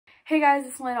Hey guys,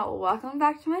 it's Lena. Welcome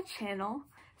back to my channel.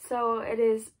 So it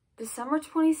is December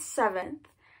 27th.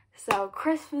 So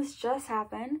Christmas just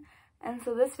happened. And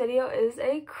so this video is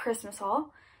a Christmas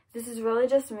haul. This is really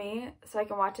just me so I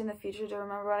can watch in the future to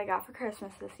remember what I got for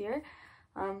Christmas this year.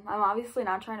 I'm obviously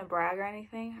not trying to brag or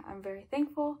anything. I'm very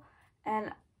thankful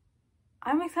and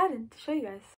I'm excited to show you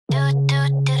guys.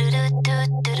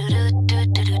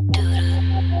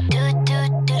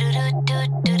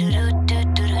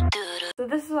 So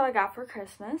this is what I got for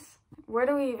Christmas. Where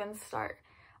do we even start?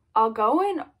 I'll go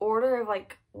in order of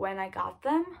like when I got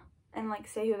them and like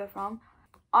say who they're from.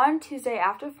 On Tuesday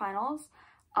after finals,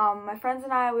 my friends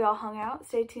and I, we all hung out.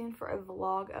 Stay tuned for a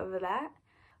vlog of that.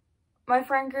 My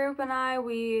friend group and I,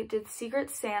 we did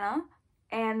Secret Santa,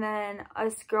 and then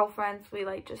us girlfriends, we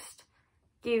like just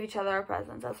gave each other our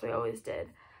presents as we always did.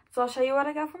 So I'll show you what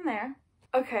I got from there.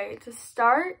 Okay, to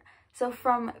start, so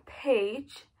from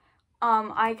Paige,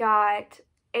 I got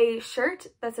a shirt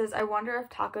that says, "I wonder if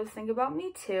tacos think about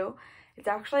me too." It's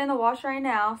actually in the wash right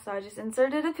now, so I just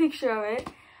inserted a picture of it.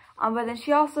 But then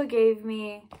she also gave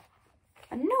me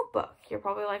a notebook. You're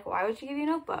probably like, why would she give you a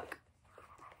notebook?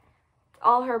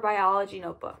 All her biology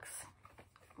notebooks.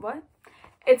 What?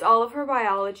 It's all of her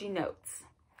biology notes.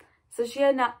 So she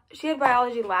had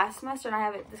biology last semester and I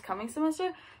have it this coming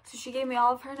semester. So she gave me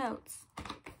all of her notes.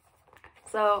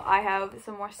 So I have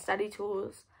some more study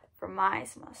tools for my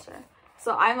semester.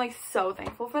 So I'm like so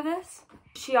thankful for this.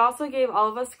 She also gave all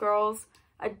of us girls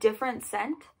a different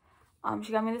scent.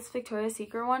 She got me this Victoria's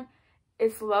Secret one.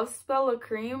 It's Love Spell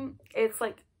Cream. It's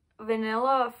like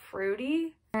vanilla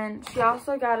fruity. And she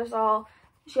also got us all,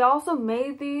 she also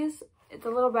made these. It's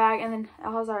a little bag and then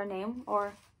it has our name,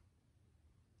 or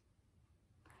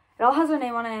it all has our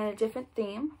name on it in a different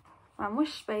theme.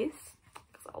 Wish space,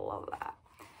 because I love that.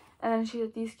 And then she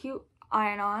did these cute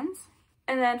iron-ons.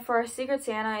 And then for our Secret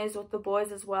Santa is with the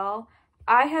boys as well.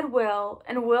 I had Will,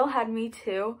 and Will had me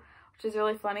too, which is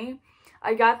really funny.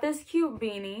 I got this cute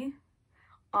beanie.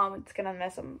 It's gonna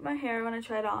mess up my hair when I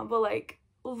try it on, but like,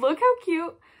 look how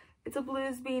cute. It's a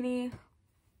blues beanie,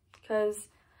 because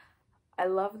I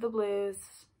love the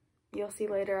blues. You'll see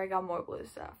later I got more blue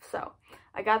stuff. So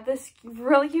I got this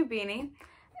really cute beanie.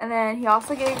 And then he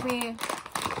also gave me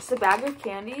just a bag of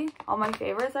candy. All my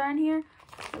favorites are in here.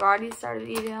 I've already started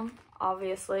eating them,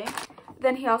 obviously.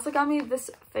 Then he also got me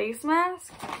this face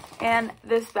mask and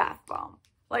this bath bomb.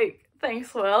 Like,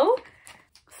 thanks, Will.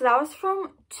 So that was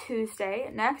from Tuesday.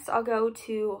 Next, I'll go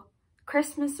to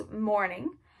Christmas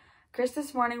morning.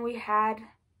 Christmas morning, we had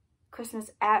Christmas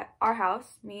at our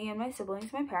house, me and my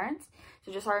siblings, my parents.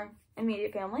 So just our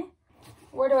immediate family.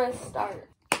 Where do I start?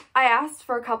 I asked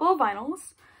for a couple of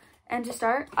vinyls. And to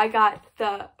start, I got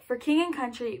the For King and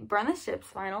Country Burn the Ships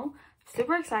vinyl.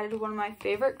 Super excited. One of my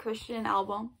favorite Christian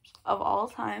albums of all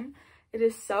time. It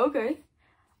is so good.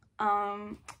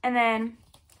 And then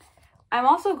I'm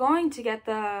also going to get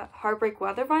the Heartbreak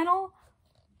Weather vinyl,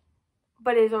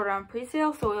 but it is ordered on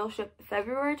pre-sale, so it'll ship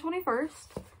February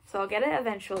 21st. So I'll get it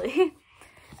eventually.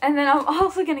 And then I'm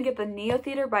also going to get the Neo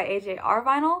Theater by AJR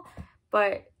vinyl,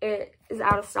 but it is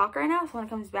out of stock right now. So when it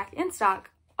comes back in stock,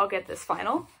 I'll get this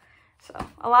vinyl. So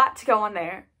a lot to go on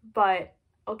there, but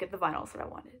I'll get the vinyls that I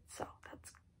wanted. So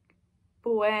that's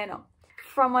bueno.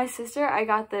 From my sister, I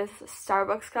got this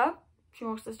Starbucks cup. She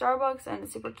works at Starbucks and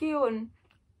it's super cute and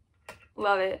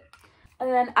love it. And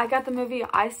then I got the movie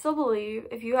I Still Believe.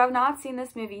 If you have not seen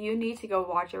this movie, you need to go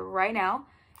watch it right now.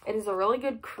 It is a really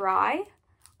good cry,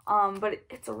 but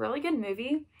it's a really good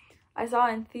movie. I saw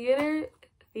it in theaters,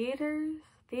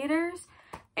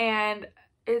 and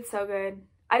it's so good.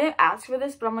 I didn't ask for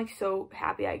this, but I'm like so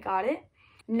happy I got it.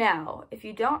 Now, if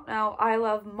you don't know, I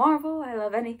love Marvel. I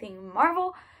love anything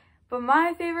Marvel, but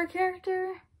my favorite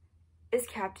character is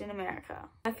Captain America.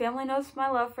 My family knows my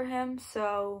love for him,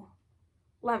 so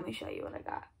let me show you what I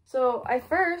got. So I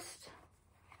first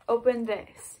opened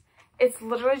this. It's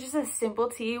literally just a simple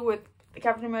tee with the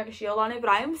Captain America shield on it, but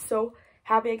I am so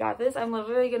happy I got this. I'm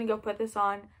literally gonna go put this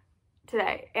on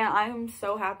today, and I am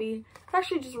so happy. It's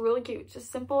actually just really cute,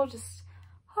 just simple, just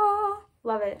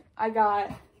love it. I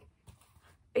got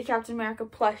a Captain America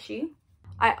plushie.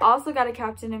 I also got a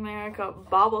Captain America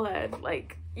bobblehead.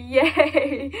 Like,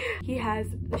 yay! He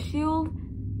has the shield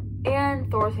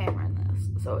and Thor's hammer in this.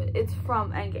 So it's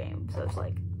from Endgame. So it's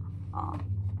like, oh,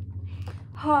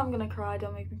 I'm gonna cry.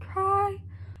 Don't make me cry.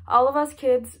 All of us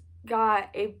kids got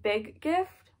a big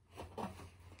gift.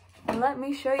 And let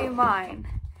me show you mine.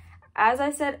 As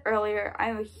I said earlier,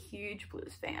 I'm a huge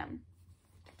Blues fan.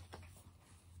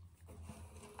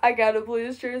 I got a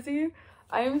Blues jersey.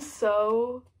 I am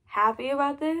so happy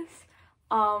about this.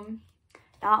 Not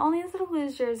only is it a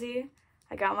Blues jersey,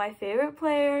 I got my favorite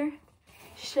player,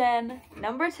 Shen,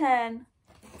 number 10.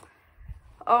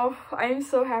 Oh, I'm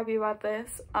so happy about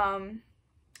this.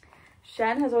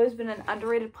 Shen has always been an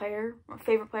underrated player, my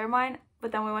favorite player of mine,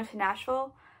 but then we went to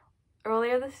Nashville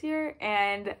earlier this year,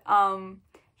 and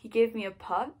he gave me a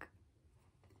puck.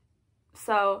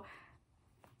 So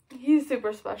he's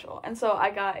super special, and so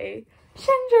I got a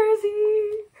Shen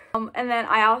jersey. And then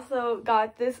I also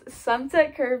got this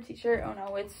Sunset Curve t-shirt. Oh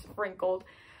no, it's wrinkled.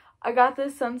 I got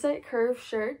this Sunset Curve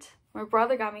shirt. My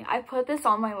brother got me. I put this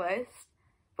on my list,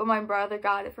 but my brother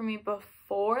got it for me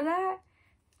before that.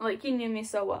 Like, he knew me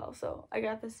so well, so I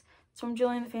got this. It's from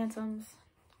Jillian the Phantoms.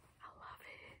 I love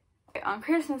it. On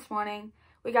Christmas morning,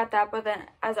 we got that, but then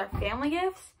as our family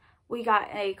gifts, we got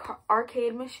a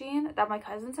arcade machine that my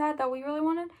cousins had that we really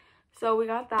wanted. So we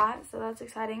got that, so that's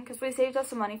exciting because we saved up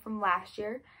some money from last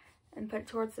year and put it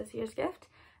towards this year's gift.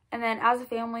 And then as a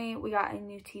family, we got a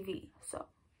new TV, so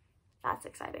that's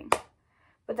exciting.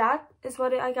 But that is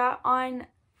what I got on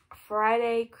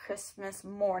Friday, Christmas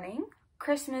morning.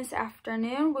 Christmas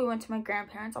afternoon, we went to my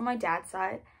grandparents on my dad's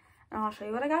side, and I'll show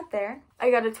you what I got there.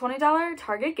 I got a $20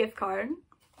 Target gift card.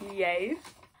 Yay.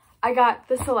 I got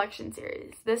the Selection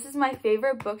series. This is my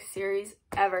favorite book series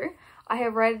ever. I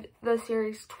have read the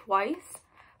series twice,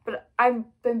 but I've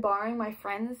been borrowing my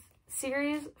friend's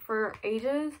series for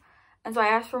ages, and so I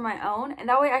asked for my own, and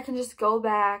that way I can just go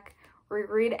back,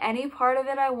 reread any part of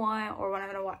it I want, or when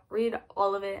I'm gonna read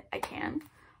all of it, I can.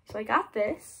 So I got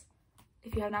this.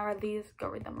 If you have not read these, go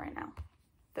read them right now.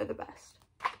 They're the best.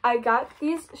 I got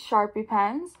these Sharpie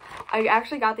pens. I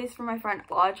actually got these from my friend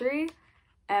Audrey,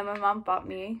 and my mom bought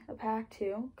me a pack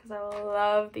too, because I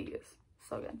love these.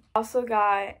 So good. Also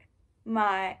got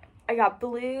I got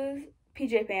blues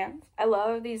PJ pants. I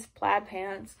love these plaid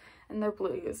pants, and they're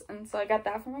blues, and so I got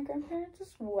that from my grandparents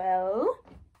as well.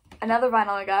 Another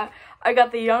vinyl I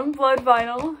got the Young Blood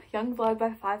vinyl, Young Blood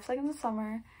by 5 Seconds of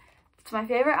Summer. It's my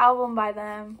favorite album by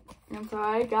them, and so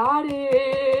I got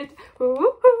it.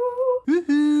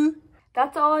 Woo-hoo.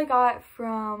 That's all I got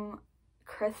from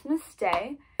Christmas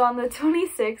Day. On the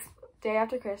 26th, day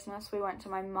after Christmas, we went to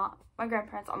my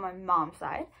grandparents on my mom's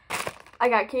side. I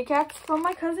got Kit Kats from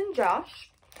my cousin Josh.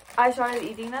 I started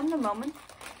eating them the moment,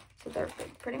 so they're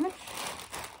pretty much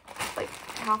like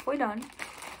halfway done.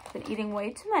 Been eating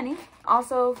way too many.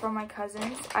 Also from my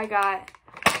cousins, I got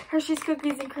Hershey's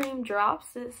Cookies and Cream Drops.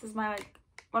 This is my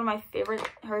one of my favorite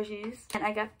Hershey's. And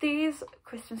I got these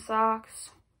Christmas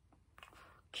socks.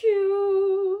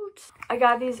 Cute. I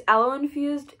got these aloe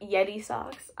infused Yeti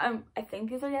socks. I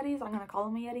think these are Yetis. I'm gonna call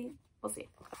them a Yeti. We'll see.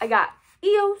 I got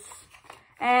EOS,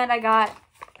 and I got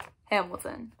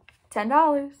Hamilton.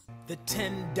 $10. The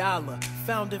 $10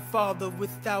 founding father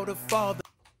without a father.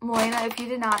 Melena, if you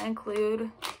did not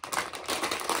include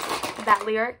that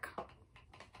lyric,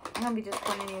 I'm gonna be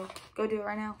disappointing you. Go do it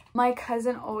right now. My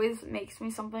cousin always makes me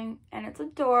something, and it's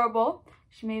adorable.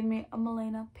 She made me a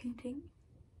Melena painting.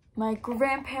 My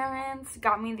grandparents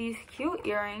got me these cute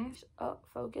earrings. Oh,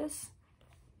 focus.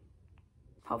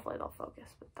 Hopefully they'll focus,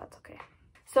 but that's okay.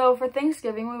 So for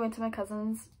Thanksgiving, we went to my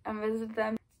cousin's and visited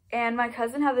them. And my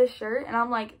cousin had this shirt, and I'm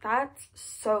like, that's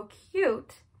so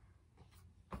cute.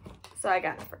 So I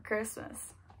got it for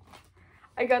Christmas.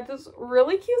 I got this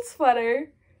really cute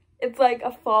sweater. It's like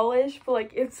a fallish, but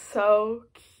like it's so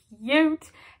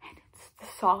cute. And it's the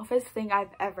softest thing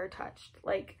I've ever touched.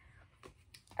 Like,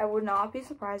 I would not be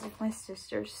surprised if my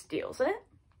sister steals it.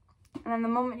 And then the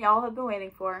moment y'all have been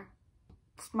waiting for.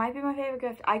 This might be my favorite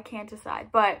gift. I can't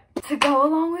decide. But to go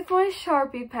along with my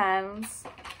Sharpie pens,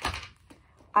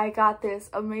 I got this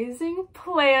amazing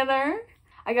planner.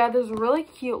 I got this really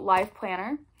cute life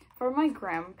planner for my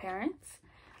grandparents.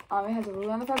 It has a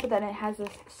ruler on the front, but then it has this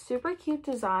super cute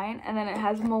design, and then it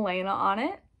has Melena on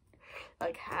it.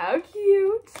 Like, how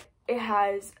cute. It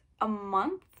has a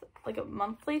month, like a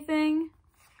monthly thing,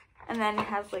 and then it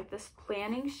has like this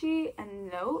planning sheet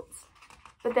and notes,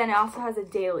 but then it also has a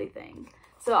daily thing.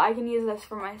 So I can use this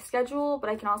for my schedule, but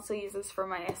I can also use this for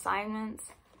my assignments.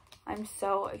 I'm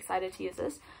so excited to use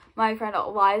this. My friend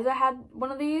Eliza had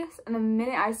one of these, and the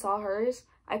minute I saw hers,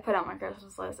 I put out my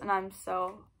Christmas list, and I'm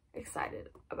so excited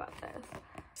about this.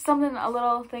 A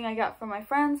little thing I got from my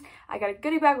friends. I got a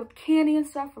goodie bag with candy and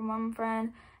stuff from one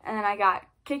friend, and then I got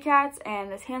Kit Kats and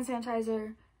this hand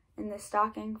sanitizer in this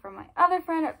stocking from my other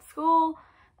friend at school,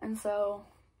 and so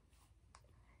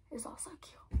it's also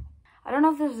cute. I don't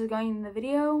know if this is going in the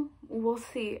video, we'll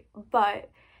see, but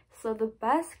so the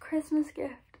best Christmas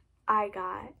gift I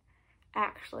got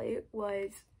actually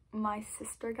was my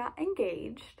sister got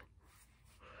engaged.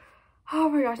 Oh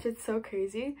my gosh, it's so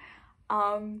crazy.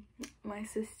 My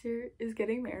sister is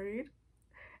getting married,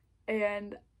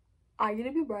 and I get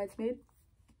to be a bridesmaid.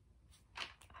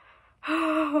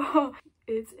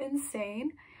 It's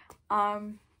insane.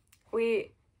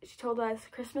 She told us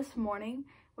Christmas morning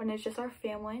when it's just our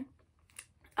family.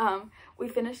 We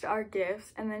finished our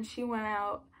gifts, and then she went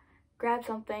out, grabbed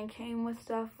something, came with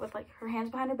stuff with like her hands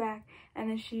behind her back, and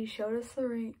then she showed us the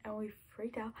ring, and we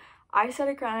freaked out. I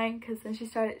started crying because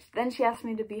then she asked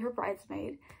me to be her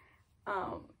bridesmaid,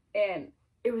 and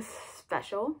it was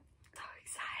special. So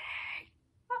exciting.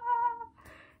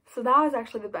 So that was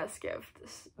actually the best gift,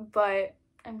 but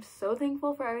I'm so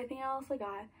thankful for everything else I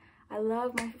got. I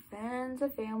love my friends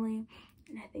and family,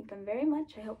 and I thank them very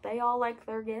much. I hope they all like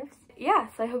their gifts. Yeah,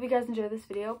 so I hope you guys enjoyed this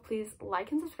video. Please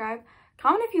like and subscribe.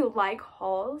 Comment if you like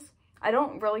hauls. I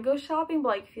don't really go shopping, but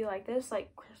like if you like this,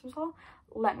 like Christmas haul,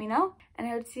 let me know. And I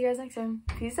hope to see you guys next time.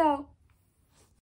 Peace out.